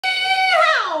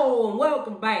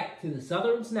welcome back to the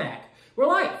Southern Snack, where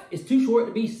life is too short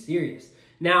to be serious.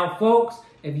 Now, folks,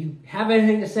 if you have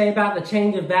anything to say about the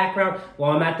change of background,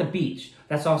 well, I'm at the beach.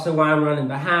 That's also why I'm running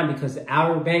behind, because the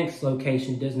Outer Banks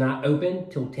location does not open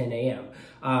till 10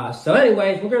 a.m. So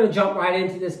anyways, we're going to jump right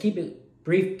into this. Keep it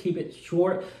brief, keep it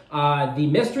short. The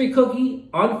mystery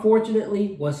cookie,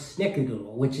 unfortunately, was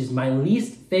Snickerdoodle, which is my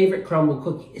least favorite Crumbl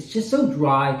cookie. It's just so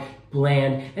dry,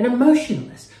 bland, and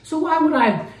emotionless. So why would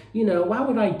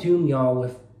I doom y'all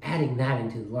with adding that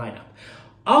into the lineup?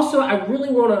 Also, I really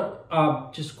want to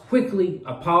just quickly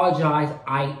apologize.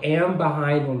 I am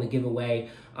behind on the giveaway.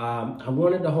 I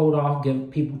wanted to hold off,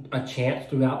 give people a chance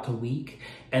throughout the week,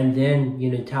 and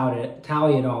then,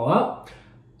 tally it all up.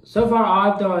 So far,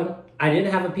 all I've done, I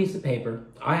didn't have a piece of paper.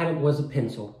 All I had was a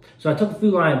pencil. So I took a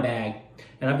Food Lion bag,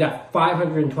 and I've got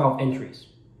 512 entries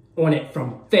on it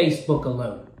from Facebook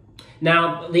alone.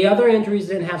 Now, the other entries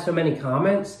didn't have so many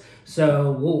comments,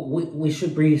 so we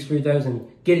should breeze through those and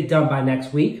get it done by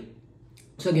next week.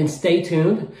 So again, stay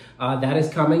tuned. That is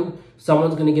coming.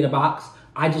 Someone's going to get a box.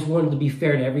 I just wanted to be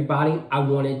fair to everybody. I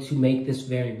wanted to make this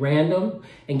very random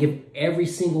and give every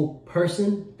single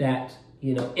person that,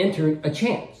 entered a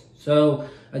chance. So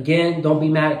again, don't be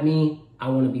mad at me. I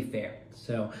want to be fair.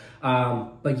 So,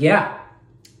 but yeah,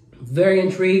 very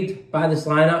intrigued by this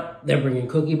lineup. They're bringing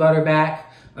cookie butter back.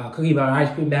 Cookie butter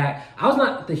ice cream back. I was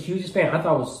not the hugest fan. I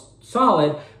thought it was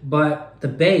solid, but the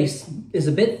base is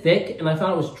a bit thick, and I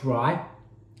thought it was dry.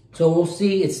 So we'll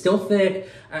see. It's still thick.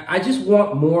 I just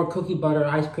want more cookie butter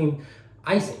ice cream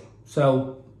icing.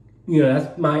 So,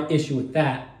 that's my issue with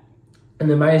that. And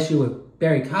then my issue with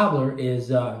berry cobbler is,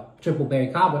 triple berry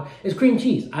cobbler, is cream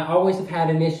cheese. I always have had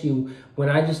an issue when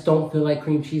I just don't feel like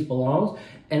cream cheese belongs.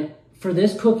 And for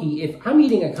this cookie, if I'm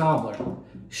eating a cobbler,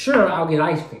 sure, I'll get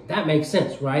ice cream. That makes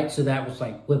sense, right? So that was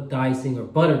like whipped icing or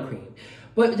buttercream.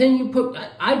 But then you put,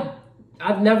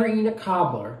 I've never eaten a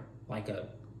cobbler, like a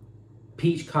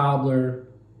peach cobbler,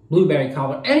 blueberry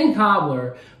cobbler, any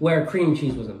cobbler where cream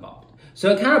cheese was involved.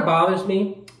 So it kind of bothers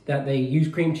me that they use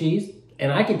cream cheese.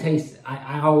 And I can taste,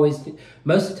 I always,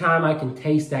 most of the time I can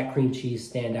taste that cream cheese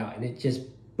stand out, and it just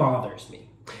bothers me.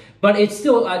 But it's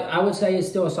still, I would say it's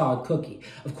still a solid cookie.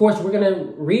 Of course, we're going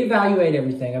to reevaluate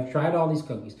everything. I've tried all these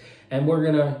cookies, and we're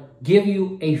going to give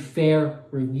you a fair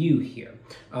review here.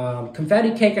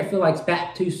 Confetti cake, I feel like it's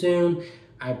back too soon.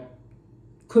 I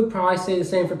could probably say the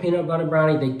same for peanut butter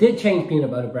brownie. They did change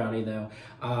peanut butter brownie, though.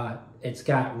 It's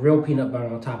got real peanut butter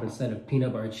on top instead of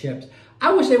peanut butter chips.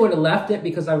 I wish they would have left it,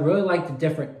 because I really liked the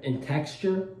different in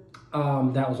texture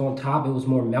that was on top. It was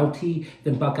more melty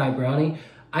than Buckeye brownie.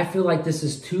 I feel like this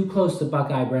is too close to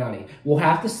Buckeye brownie. We'll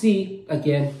have to see.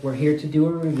 Again, we're here to do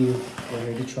a review. We're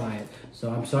here to try it.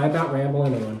 So I'm sorry about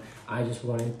rambling on. I just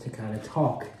wanted to kind of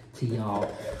talk to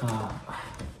y'all.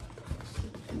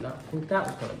 Did not think that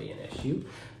was going to be an issue.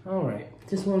 All right.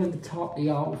 Just wanted to talk to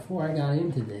y'all before I got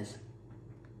into this.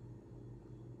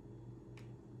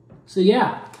 So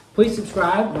yeah, please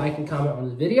subscribe, like, and comment on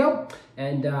the video.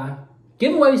 And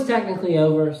giveaway is technically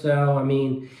over. So, I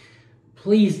mean,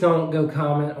 please don't go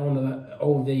comment on the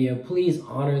old video. Please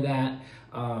honor that,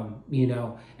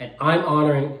 and I'm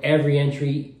honoring every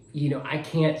entry. I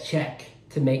can't check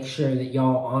to make sure that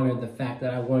y'all honor the fact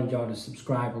that I wanted y'all to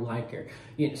subscribe or like or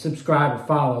subscribe or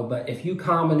follow. But if you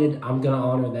commented, I'm going to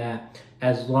honor that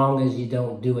as long as you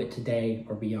don't do it today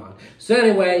or beyond. So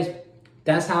anyways,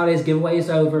 that's how it is. Giveaway is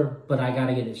over, but I got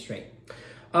to get it straight.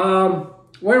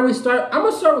 Where do we start? I'm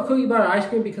going to start with cookie butter ice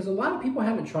cream, because a lot of people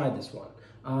haven't tried this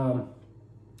one.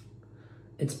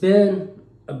 It's been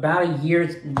about a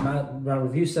year. My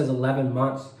review says 11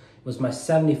 months. It was my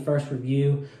 71st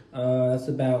review. That's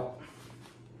about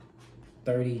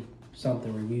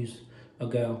 30-something reviews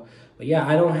ago. But yeah,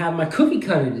 I don't have my cookie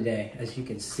cutter today, as you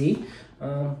can see.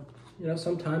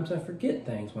 Sometimes I forget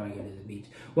things when I get to the beach.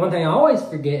 One thing I always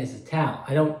forget is a towel.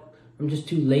 I'm just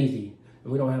too lazy,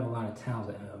 and we don't have a lot of towels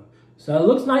at home. So it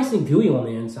looks nice and gooey on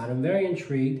the inside. I'm very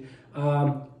intrigued.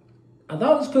 I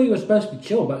thought this cookie was supposed to be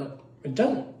chilled, but it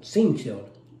doesn't seem chilled.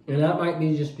 And that might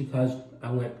be just because I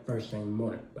went first thing in the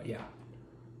morning. But yeah.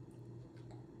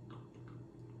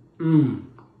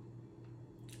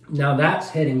 Now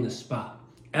that's hitting the spot.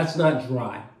 That's not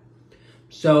dry.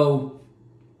 So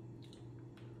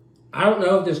I don't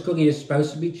know if this cookie is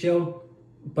supposed to be chilled,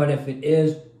 but if it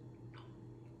is,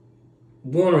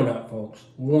 warm it up, folks.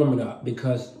 Warm it up,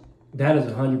 because that is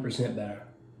 100% better.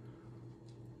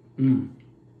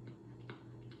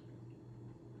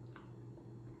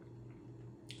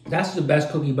 That's the best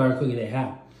cookie butter cookie they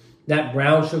have. That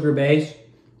brown sugar base,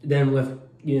 then with,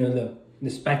 the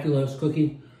speculoos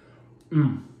cookie.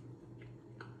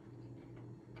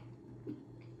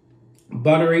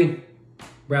 Buttery,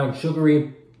 brown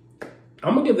sugary.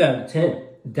 I'm gonna give that a 10.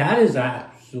 That is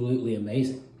absolutely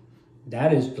amazing.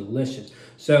 That is delicious.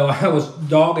 So I was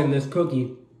dogging this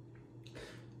cookie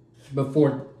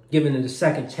before giving it a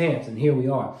second chance, and here we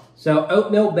are. So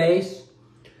oatmeal base,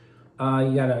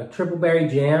 you got a triple berry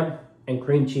jam and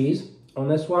cream cheese on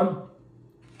this one.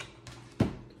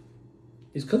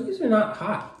 These cookies are not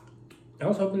hot. I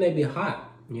was hoping they'd be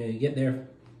hot. You know, you get there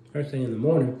first thing in the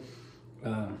morning,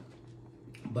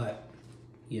 but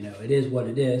you know, it is what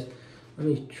it is. Let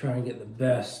me try and get the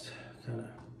best kind of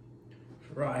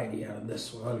variety out of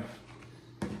this one.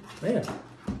 Man,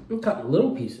 I'm cutting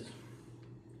little pieces.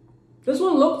 This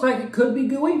one looks like it could be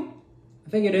gooey. I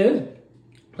think it is.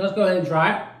 Let's go ahead and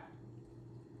try it.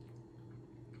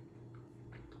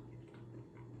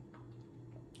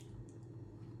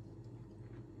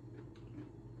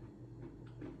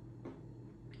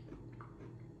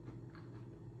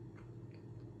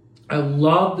 I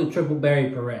love the triple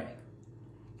berry puree.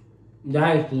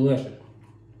 That is delicious.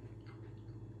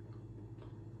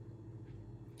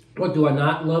 What do I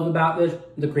not love about this?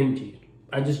 The cream cheese.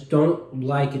 I just don't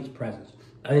like its presence.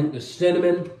 I think the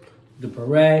cinnamon, the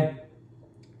puree,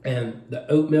 and the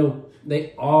oatmeal,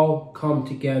 they all come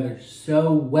together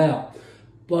so well.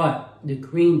 But the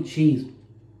cream cheese,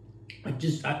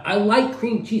 I like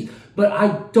cream cheese, but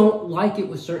I don't like it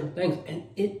with certain things, and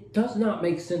it does not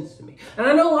make sense to me. And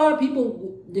I know a lot of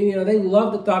people, you know, they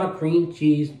love the thought of cream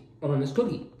cheese on this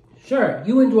cookie. Sure,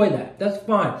 you enjoy that. That's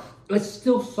fine. It's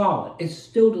still solid. It's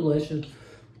still delicious.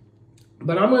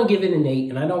 But I'm going to give it an 8,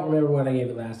 and I don't remember what I gave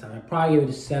it last time. I probably gave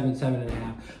it a 7,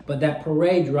 7.5. But that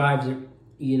puree drives it,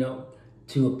 you know,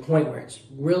 to a point where it's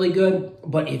really good.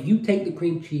 But if you take the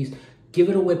cream cheese, give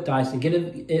it a whipped ice, and get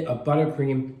a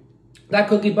buttercream, that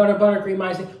cookie buttercream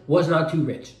icing was not too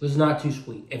rich, was not too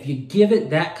sweet. If you give it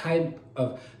that kind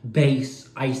of base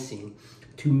icing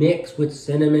to mix with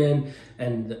cinnamon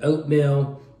and the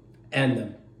oatmeal and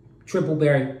the triple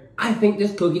berry, I think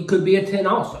this cookie could be a 10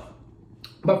 also.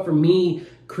 But for me,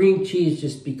 cream cheese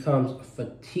just becomes a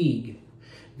fatigue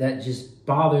that just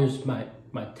bothers my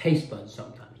taste buds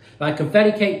sometimes. Like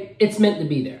confetti cake, it's meant to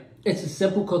be there. It's a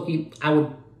simple cookie. I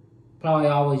would probably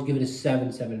always give it a 7,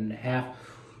 7.5.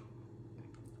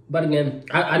 But again,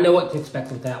 I know what to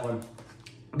expect with that one.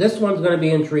 This one's going to be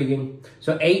intriguing.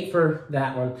 So 8 for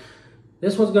that one.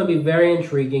 This one's going to be very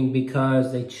intriguing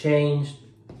because they changed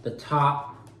the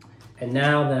top. And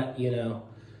now that, you know,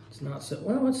 it's not so,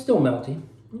 well, it's still melty.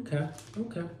 Okay,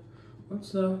 okay.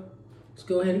 Let's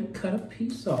go ahead and cut a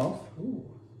piece off. Ooh,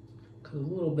 cut a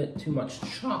little bit too much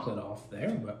chocolate off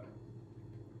there, but.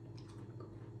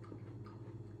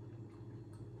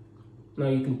 Now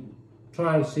you can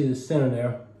try and see the center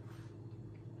there.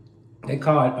 They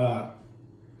call it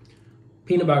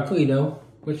peanut butter cookie dough,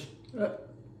 which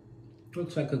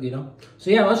looks like cookie dough.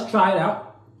 So yeah, let's try it out.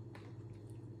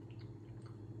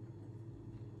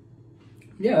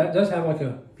 Yeah, it does have like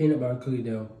a peanut butter cookie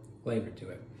dough flavor to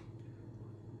it.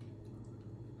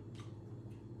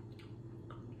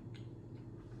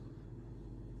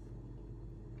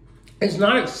 It's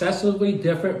not excessively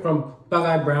different from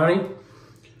Bug-Eye Brownie,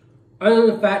 other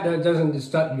than the fact that it doesn't get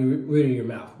stuck to the root of your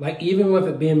mouth. Like even with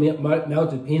it being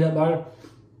melted peanut butter,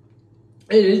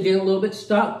 it is getting a little bit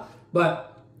stuck,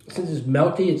 but since it's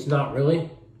melty, it's not really.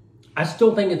 I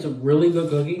still think it's a really good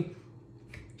cookie.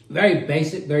 Very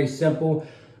basic, very simple,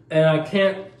 and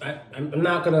I'm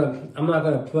not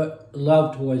gonna put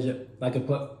love towards it like I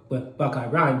put with Buckeye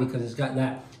Brownie because it's got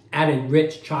that added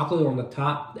rich chocolate on the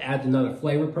top that adds another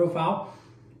flavor profile.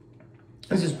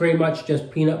 This is pretty much just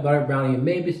peanut butter brownie and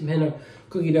maybe some hint of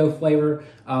cookie dough flavor.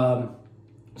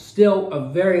 Still a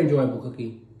very enjoyable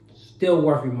cookie, still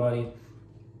worth your money.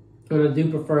 And I do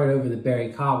prefer it over the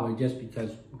berry cobbler just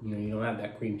because you don't have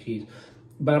that cream cheese.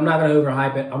 But I'm not going to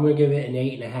overhype it. I'm going to give it an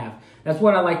 8.5. That's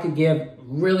what I like to give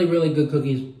really, really good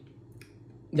cookies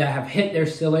that have hit their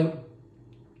ceiling,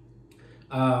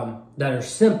 that are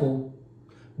simple,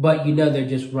 but they're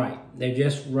just right. They're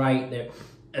just right.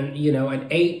 And an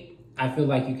 8, I feel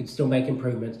like you could still make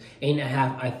improvements.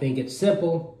 8.5, I think it's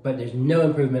simple, but there's no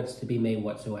improvements to be made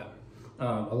whatsoever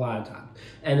a lot of times.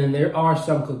 And then there are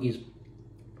some cookies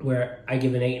where I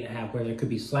give an 8.5 where there could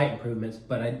be slight improvements,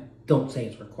 but I don't say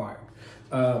it's required.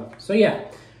 So yeah,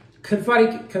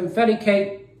 confetti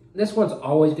cake, this one's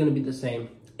always going to be the same.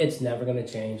 It's never going to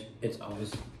change. It's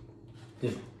always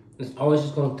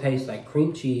just going to taste like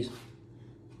cream cheese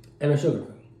and a sugar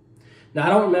cookie. Now, I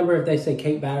don't remember if they say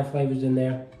cake batter flavors in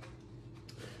there.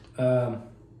 That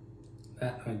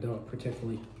I don't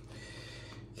particularly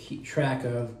keep track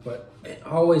of, but it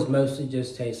always mostly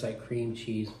just tastes like cream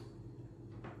cheese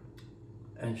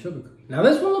and sugar cookie. Now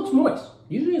this one looks moist.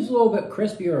 Usually it's a little bit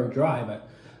crispier or dry, but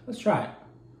let's try it.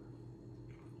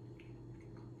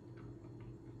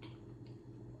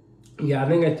 Yeah, I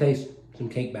think I taste some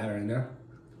cake batter in there.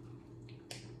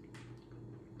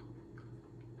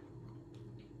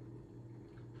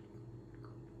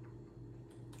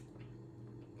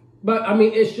 But I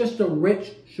mean, it's just a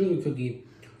rich sugar cookie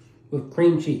with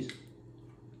cream cheese,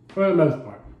 for the most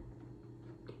part.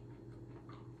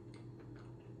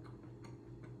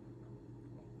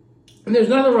 And there's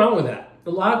nothing wrong with that. A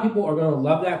lot of people are going to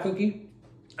love that cookie.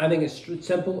 I think it's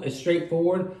simple, it's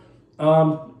straightforward.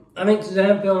 I think today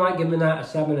I'm feeling like giving that a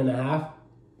 7.5.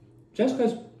 Just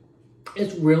because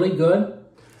it's really good,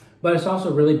 but it's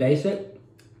also really basic.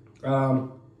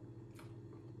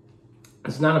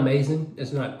 It's not amazing,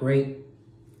 it's not great.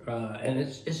 And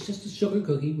it's just a sugar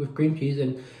cookie with cream cheese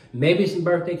and maybe some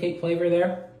birthday cake flavor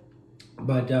there.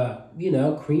 But, you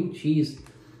know, cream cheese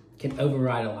can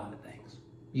override a lot of things.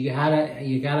 You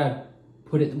gotta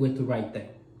put it with the right thing.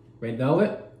 Red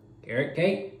velvet, carrot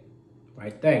cake,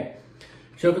 right thing.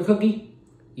 Sugar cookie,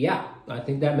 yeah, I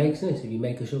think that makes sense. If you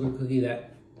make a sugar cookie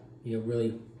that, you know,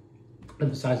 really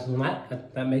emphasizes on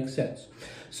that makes sense.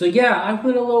 So yeah, I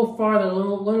went a little farther, went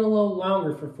a little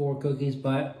longer for 4 cookies,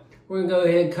 but we're gonna go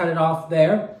ahead and cut it off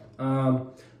there.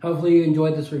 Hopefully you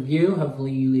enjoyed this review.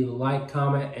 Hopefully you leave a like,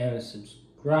 comment, and a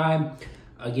subscribe.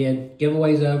 Again,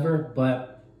 giveaway's over,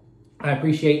 but I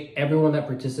appreciate everyone that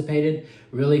participated.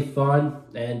 Really fun,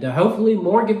 and hopefully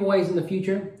more giveaways in the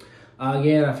future.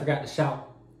 Again, I forgot to shout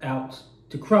out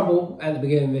to Crumbl at the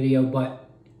beginning of the video, but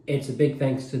it's a big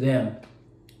thanks to them.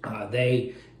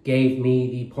 They gave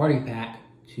me the party pack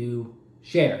to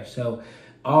share. So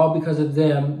all because of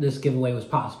them, this giveaway was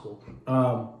possible.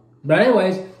 But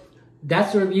anyways,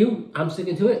 that's the review. I'm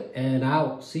sticking to it, and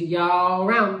I'll see y'all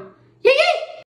around.